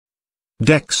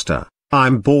Dexter,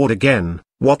 I'm bored again.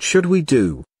 What should we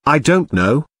do? I don't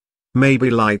know.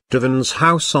 Maybe light Devon's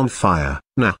house on fire.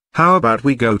 Nah, how about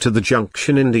we go to the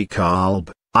junction in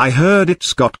DeKalb? I heard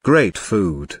it's got great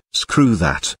food. Screw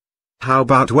that. How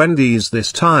about Wendy's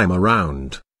this time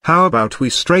around? How about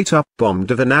we straight up bomb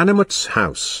Devon Animate's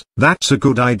house? That's a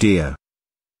good idea.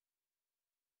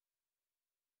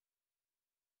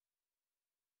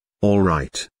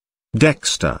 Alright.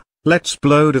 Dexter, let's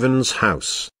blow Devon's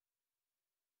house.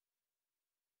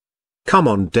 Come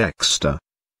on, Dexter.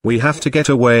 We have to get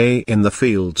away in the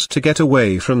fields to get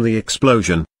away from the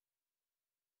explosion.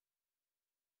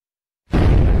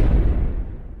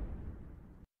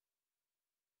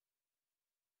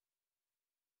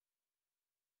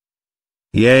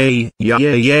 Yay,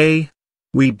 yay, yay.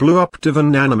 We blew up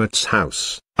Devon Animate's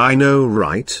house. I know,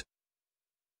 right?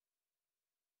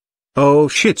 Oh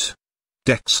shit.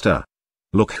 Dexter.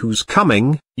 Look who's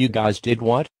coming. You guys did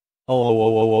what?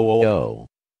 Oh.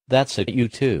 That's it, you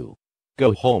two.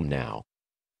 Go home now.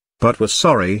 But we're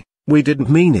sorry, we didn't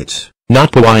mean it.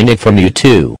 Not whining from you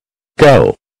two.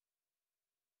 Go.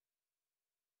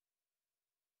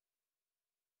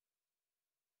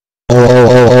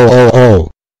 Oh.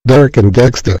 Derek and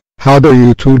Dexter, how do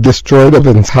you two destroy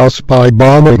Devon's house by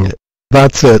bombing it?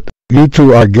 That's it, you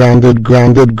two are grounded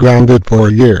for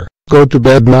a year. Go to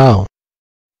bed now.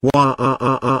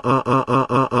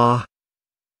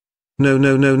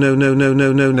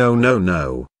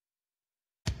 No.